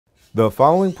The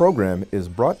following program is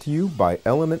brought to you by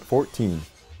Element 14,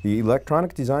 the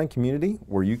electronic design community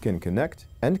where you can connect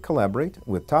and collaborate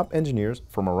with top engineers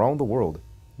from around the world.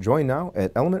 Join now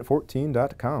at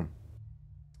element14.com.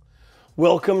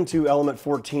 Welcome to Element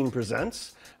 14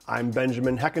 Presents. I'm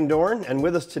Benjamin Heckendorn, and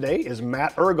with us today is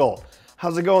Matt Eargle.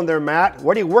 How's it going there, Matt?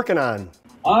 What are you working on?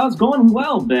 It's going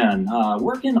well, Ben.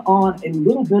 Working on a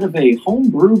little bit of a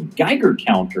homebrew Geiger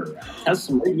counter. Has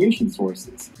some radiation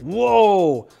sources.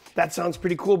 Whoa, that sounds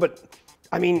pretty cool, but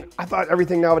I mean, I thought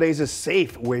everything nowadays is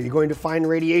safe. Where are you going to find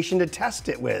radiation to test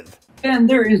it with? Ben,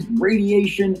 there is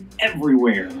radiation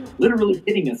everywhere, literally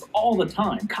hitting us all the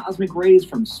time. Cosmic rays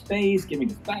from space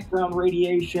giving us background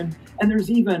radiation. And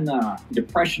there's even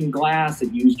depression glass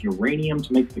that used uranium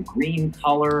to make the green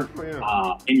color. Oh,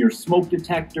 yeah. In your smoke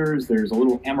detectors, there's a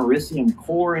little americium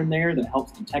core in there that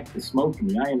helps detect the smoke and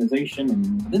the ionization.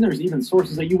 And then there's even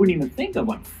sources that you wouldn't even think of,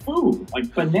 like food,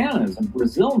 like bananas and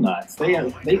Brazil nuts. They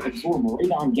absorb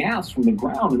radon gas from the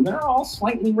ground, and they're all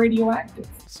slightly radioactive.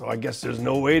 So I guess there's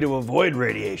no way to avoid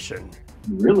radiation. It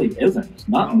really isn't.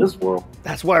 Not in this world.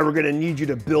 That's why we're going to need you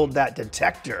to build that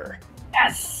detector.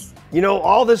 Yes! You know,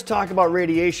 all this talk about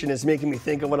radiation is making me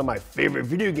think of one of my favorite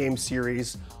video game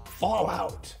series,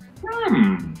 Fallout.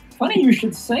 Funny you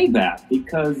should say that,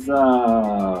 because,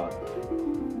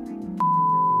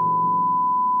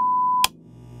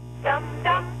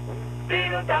 Dum-dum,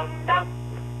 beetle-dum-dum,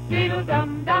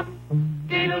 beetle-dum-dum,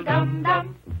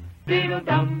 beetle-dum-dum,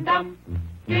 beetle-dum-dum,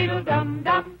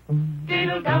 beetle-dum-dum,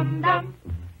 beetle-dum-dum.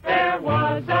 There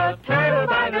was a turtle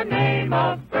by the name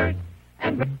of Bert,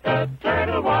 and the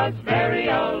turtle was very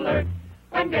alert.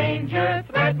 When danger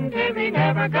threatened him, he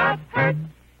never got hurt.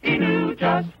 He knew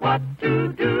just what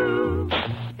to do.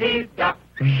 He ducked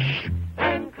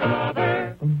and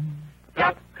covered,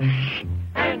 ducked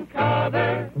and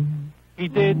covered. He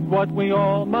did what we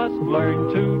all must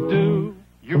learn to do.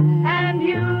 You And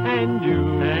you and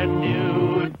you and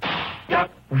you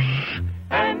ducked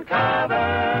and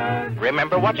covered.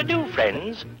 Remember what to do,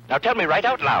 friends. Now tell me right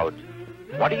out loud.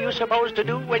 What are you supposed to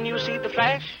do when you see the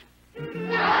flash?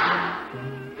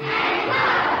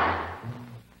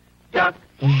 Duck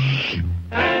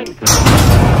and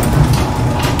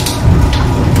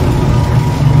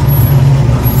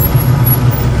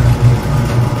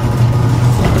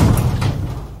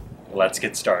let's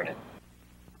get started.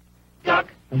 duck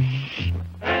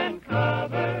and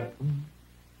cover.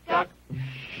 Duck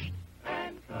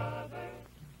and cover.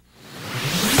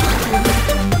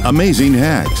 Amazing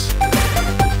hacks.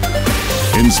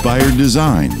 Inspired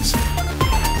designs.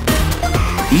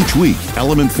 Each week,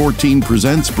 Element 14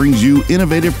 Presents brings you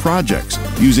innovative projects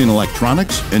using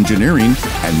electronics, engineering,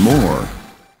 and more.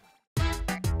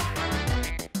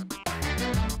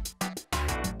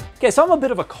 Okay, so I'm a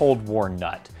bit of a Cold War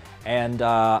nut, and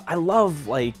I love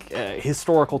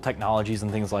historical technologies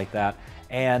and things like that.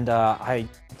 And I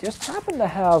just happen to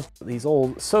have these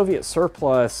old Soviet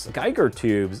surplus Geiger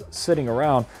tubes sitting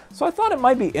around, so I thought it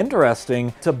might be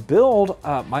interesting to build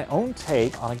my own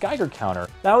take on a Geiger counter.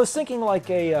 Now I was thinking like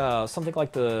something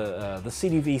like the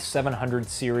CDV-700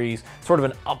 Series, sort of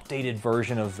an updated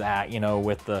version of that, you know,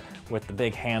 with the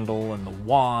big handle and the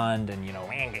wand and, you know,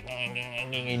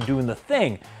 and doing the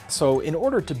thing. So in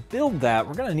order to build that,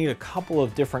 we're gonna need a couple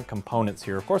of different components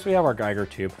here. Of course, we have our Geiger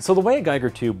tube. So the way a Geiger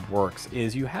tube works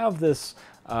is you have this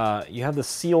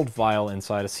sealed vial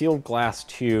inside, a sealed glass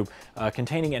tube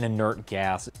containing an inert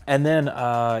gas. And then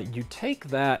you take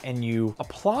that and you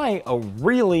apply a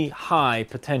really high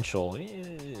potential.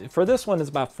 For this one, it's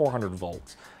about 400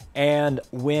 volts. And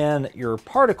when your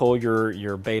particle,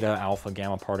 your beta, alpha,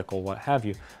 gamma particle, what have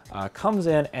you, comes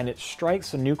in and it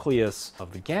strikes the nucleus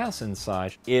of the gas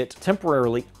inside, it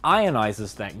temporarily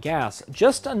ionizes that gas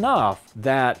just enough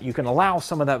that you can allow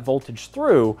some of that voltage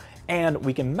through, and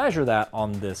we can measure that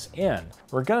on this end.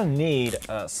 We're gonna need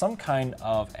some kind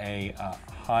of a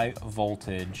high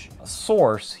voltage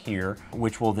source here,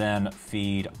 which will then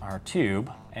feed our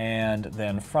tube. And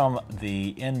then from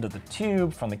the end of the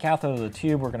tube, from the cathode of the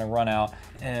tube, we're going to run out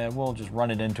and we'll just run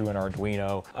it into an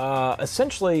Arduino.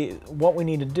 Essentially, what we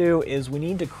need to do is we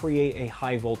need to create a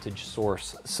high voltage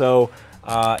source. So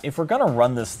if we're going to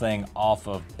run this thing off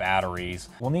of batteries,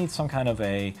 we'll need some kind of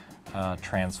a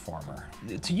transformer.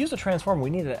 To use a transformer,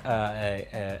 we need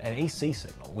an AC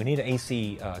signal. We need an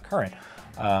AC current.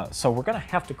 So we're going to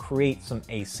have to create some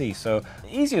AC. So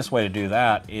the easiest way to do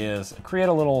that is create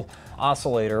a little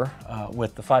oscillator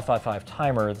with the 555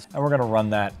 timer, and we're going to run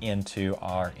that into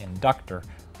our inductor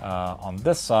on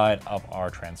this side of our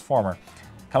transformer.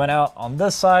 Coming out on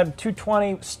this side,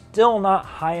 220, still not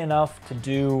high enough to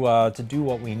do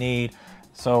what we need.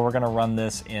 So we're going to run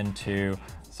this into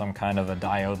some kind of a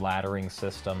diode laddering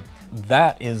system.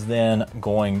 That is then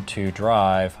going to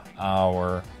drive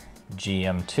our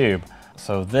GM tube.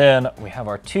 So then we have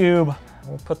our tube.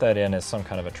 We'll put that in as some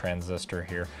kind of a transistor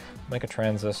here. Make a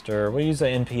transistor. We'll use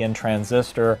an NPN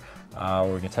transistor. We're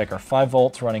going to take our 5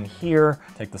 volts running here,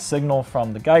 take the signal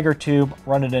from the Geiger tube,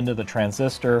 run it into the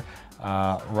transistor,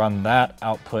 run that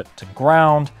output to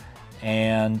ground,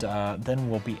 and then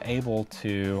we'll be able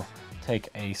to take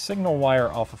a signal wire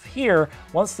off of here.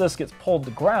 Once this gets pulled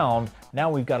to ground, now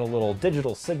we've got a little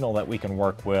digital signal that we can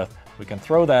work with. We can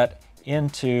throw that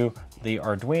into the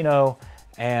Arduino,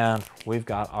 and we've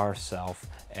got ourselves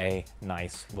a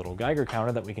nice little Geiger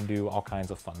counter that we can do all kinds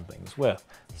of fun things with.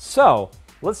 So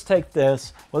let's take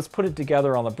this, let's put it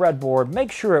together on the breadboard,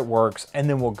 make sure it works, and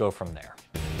then we'll go from there.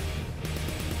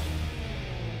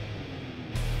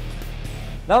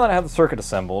 Now that I have the circuit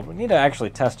assembled, we need to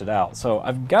actually test it out. So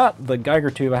I've got the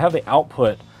Geiger tube, I have the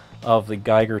output of the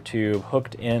Geiger tube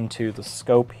hooked into the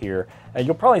scope here. And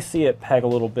you'll probably see it peg a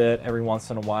little bit every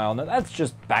once in a while. Now that's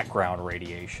just background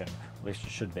radiation, at least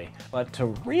it should be. But to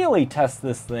really test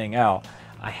this thing out,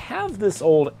 I have this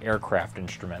old aircraft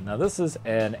instrument. Now this is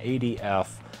an ADF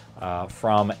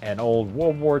from an old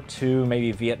World War II,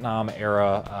 maybe Vietnam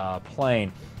era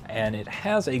plane. And it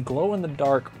has a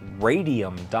glow-in-the-dark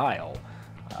radium dial.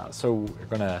 So we're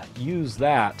gonna use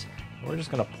that. We're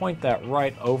just gonna point that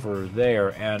right over there,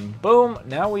 and boom,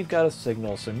 now we've got a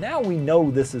signal. So now we know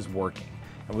this is working.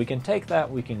 And we can take that,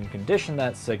 we can condition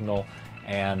that signal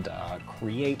and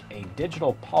create a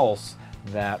digital pulse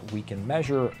that we can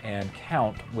measure and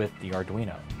count with the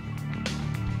Arduino.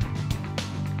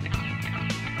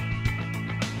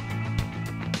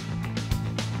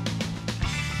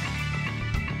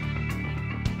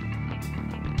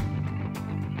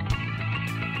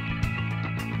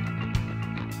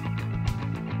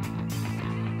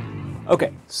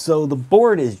 Okay, so the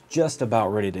board is just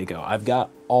about ready to go. I've got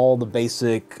all the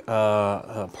basic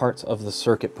parts of the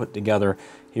circuit put together.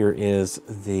 Here is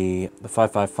the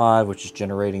 555, which is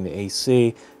generating the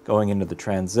AC, going into the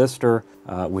transistor,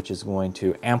 which is going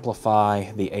to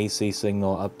amplify the AC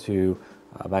signal up to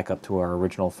back up to our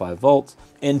original 5 volts,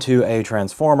 into a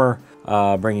transformer,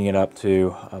 bringing it up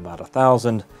to about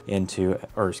 1,000,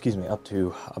 up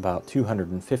to about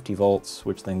 250 volts,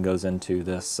 which then goes into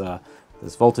this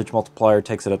this voltage multiplier,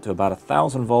 takes it up to about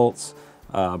 1,000 volts,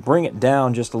 bring it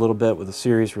down just a little bit with the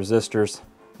series resistors,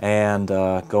 and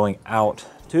going out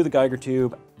to the Geiger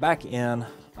tube, back in,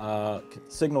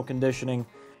 signal conditioning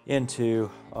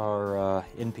into our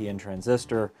NPN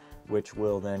transistor, which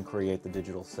will then create the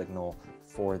digital signal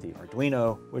for the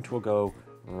Arduino, which will go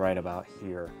right about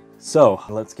here. So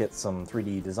let's get some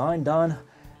 3D design done,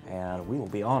 and we will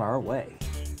be on our way.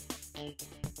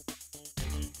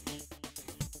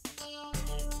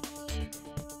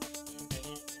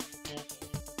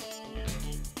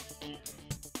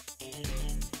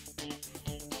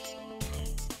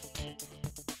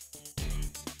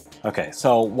 Okay,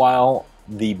 so while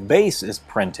the base is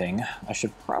printing, I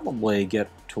should probably get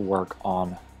to work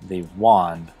on the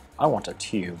wand. I want a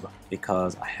tube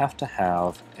because I have to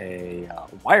have a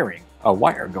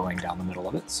wire going down the middle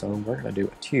of it. So we're gonna do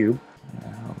a tube.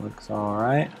 That looks all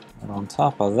right. And on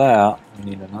top of that,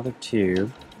 we need another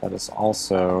tube that is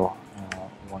also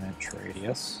 1 inch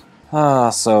radius.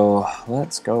 So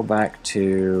let's go back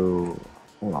to,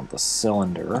 we want the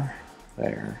cylinder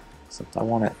there, except I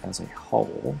want it as a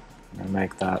hole. I'm going to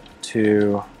make that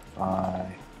 2 by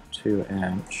 2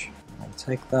 inch. I'll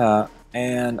take that,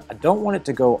 and I don't want it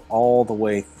to go all the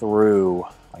way through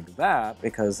like that,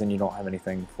 because then you don't have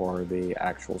anything for the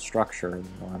actual structure. You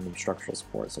don't have any structural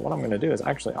support. So what I'm going to do is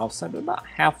actually offset it about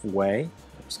halfway.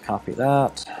 Just copy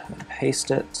that and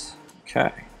paste it.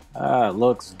 Okay, it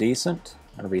looks decent.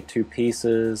 It'll be 2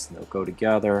 pieces, they'll go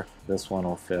together. This one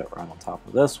will fit right on top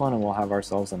of this one, and we'll have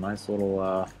ourselves a nice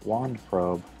little wand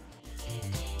probe.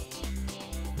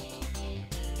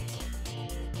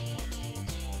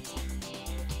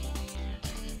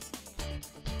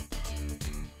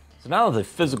 So now that the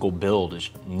physical build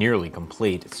is nearly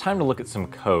complete, it's time to look at some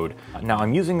code. Now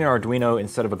I'm using the Arduino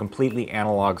instead of a completely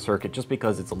analog circuit just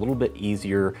because it's a little bit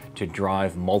easier to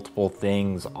drive multiple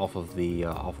things off of the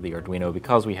Arduino,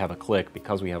 because we have a click,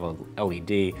 because we have a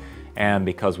LED, and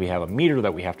because we have a meter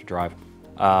that we have to drive.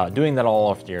 Doing that all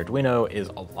off the Arduino is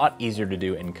a lot easier to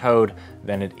do in code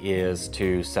than it is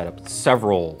to set up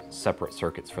several separate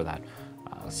circuits for that.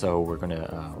 So we're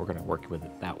gonna work with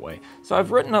it that way. So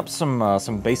I've written up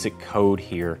some basic code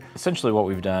here. Essentially, what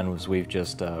we've done was we've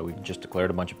just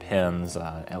declared a bunch of pins,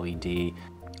 LED.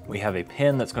 We have a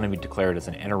pin that's going to be declared as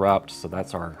an interrupt, so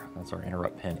that's our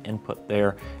interrupt pin input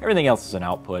there. Everything else is an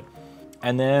output.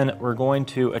 And then we're going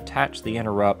to attach the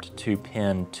interrupt to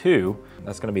pin 2.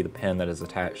 That's going to be the pin that is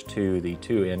attached to the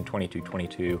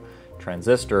 2N2222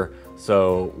 transistor.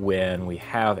 So when we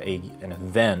have an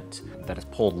event that is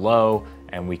pulled low,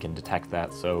 and we can detect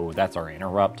that, so that's our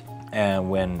interrupt. And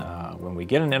when we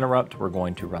get an interrupt, we're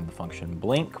going to run the function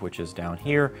blink, which is down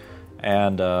here.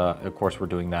 And of course, we're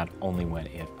doing that only when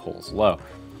it pulls low.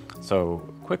 So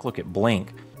quick look at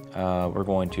blink. We're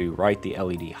going to write the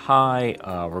LED high.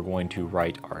 We're going to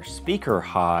write our speaker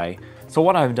high. So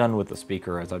what I've done with the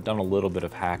speaker is I've done a little bit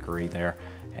of hackery there.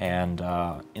 And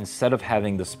instead of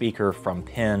having the speaker from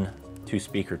pin to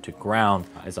speaker to ground,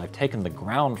 is I've taken the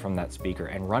ground from that speaker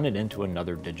and run it into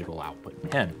another digital output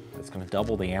pin. It's going to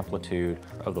double the amplitude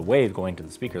of the wave going to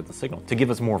the speaker, the signal, to give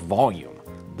us more volume.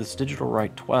 This digital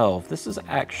write 12, this is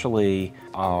actually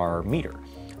our meter.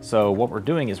 So what we're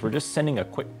doing is we're just sending a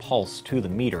quick pulse to the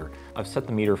meter. I've set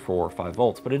the meter for 5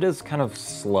 volts, but it is kind of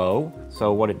slow.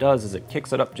 So what it does is it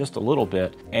kicks it up just a little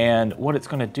bit, and what it's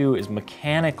going to do is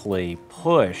mechanically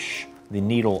push the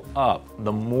needle up.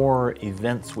 The more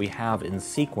events we have in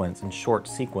sequence, in short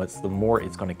sequence, the more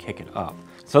it's going to kick it up.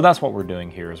 So that's what we're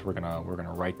doing here, is we're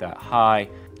gonna write that high,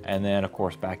 and then of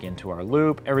course back into our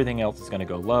loop. Everything else is going to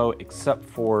go low except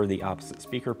for the opposite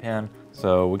speaker pin.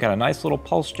 So we got a nice little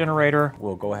pulse generator.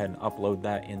 We'll go ahead and upload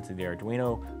that into the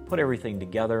Arduino, put everything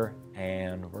together,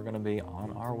 and we're going to be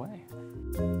on our way.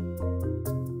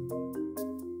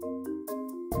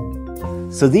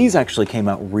 So these actually came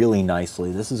out really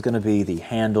nicely. This is going to be the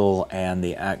handle and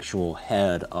the actual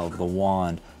head of the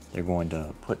wand. They're going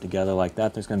to put together like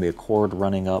that. There's going to be a cord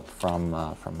running up from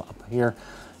up here,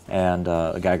 and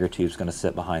a Geiger tube is going to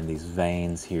sit behind these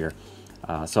vanes here.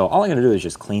 So all I'm going to do is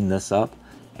just clean this up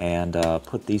and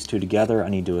put these two together. I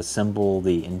need to assemble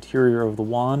the interior of the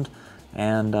wand,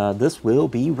 and this will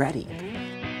be ready.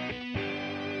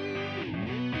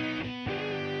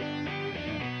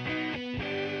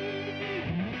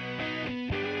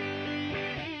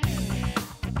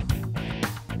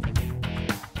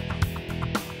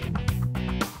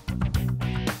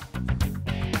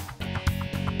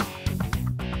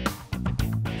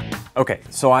 Okay,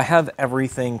 so I have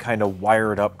everything kind of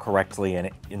wired up correctly and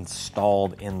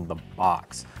installed in the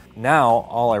box. Now,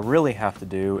 all I really have to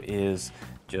do is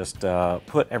just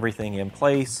put everything in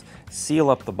place, seal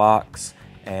up the box,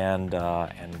 and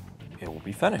it will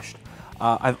be finished.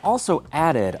 I've also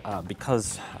added,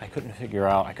 because I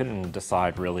couldn't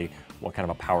decide really what kind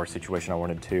of a power situation I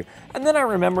wanted to, and then I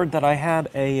remembered that I had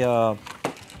I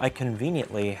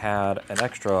conveniently had an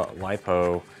extra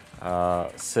LiPo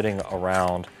sitting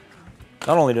around.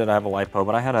 Not only did I have a LiPo,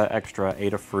 but I had an extra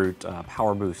Adafruit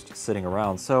power boost sitting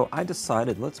around. So I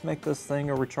decided, let's make this thing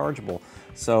a rechargeable.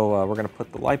 So we're gonna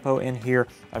put the LiPo in here.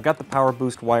 I've got the power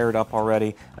boost wired up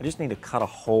already. I just need to cut a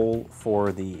hole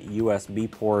for the USB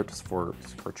ports for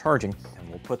charging. And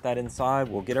we'll put that inside,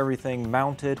 we'll get everything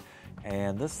mounted,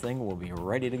 and this thing will be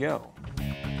ready to go.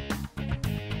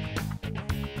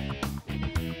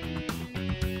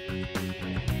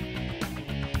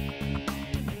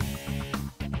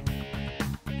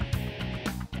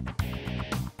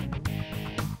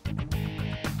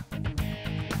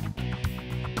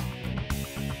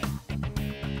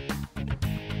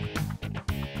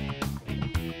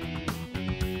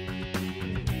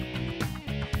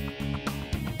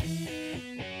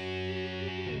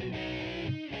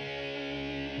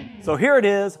 So here it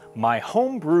is, my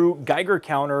homebrew Geiger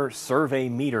counter survey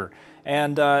meter.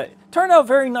 And turned out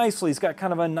very nicely. It's got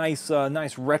kind of a nice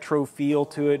retro feel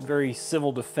to it, very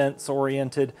civil defense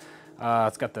oriented.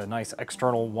 It's got the nice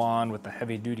external wand with the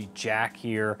heavy duty jack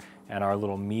here, and our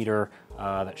little meter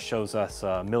that shows us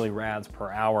millirads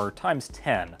per hour times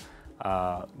 10.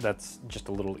 That's just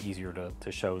a little easier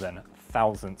to show than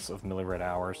thousandths of millirad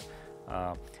hours.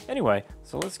 Anyway,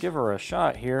 so let's give her a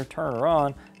shot here, turn her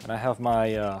on, and I have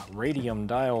my radium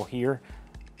dial here.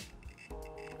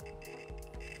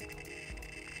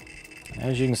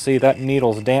 As you can see, that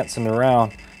needle's dancing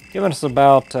around, giving us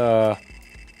about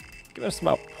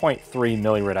 0.3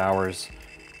 millirad hours,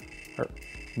 or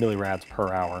millirads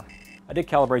per hour. I did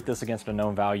calibrate this against a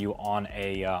known value on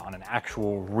an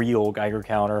actual real Geiger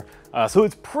counter, so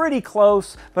it's pretty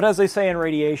close. But as they say in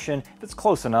radiation, if it's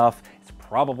close enough, it's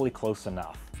probably close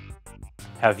enough.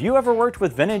 Have you ever worked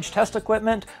with vintage test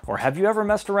equipment, or have you ever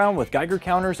messed around with Geiger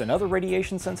counters and other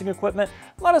radiation sensing equipment?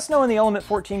 Let us know in the Element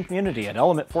 14 community at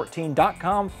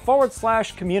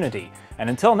element14.com/community. And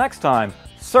until next time,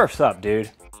 surf's up, dude.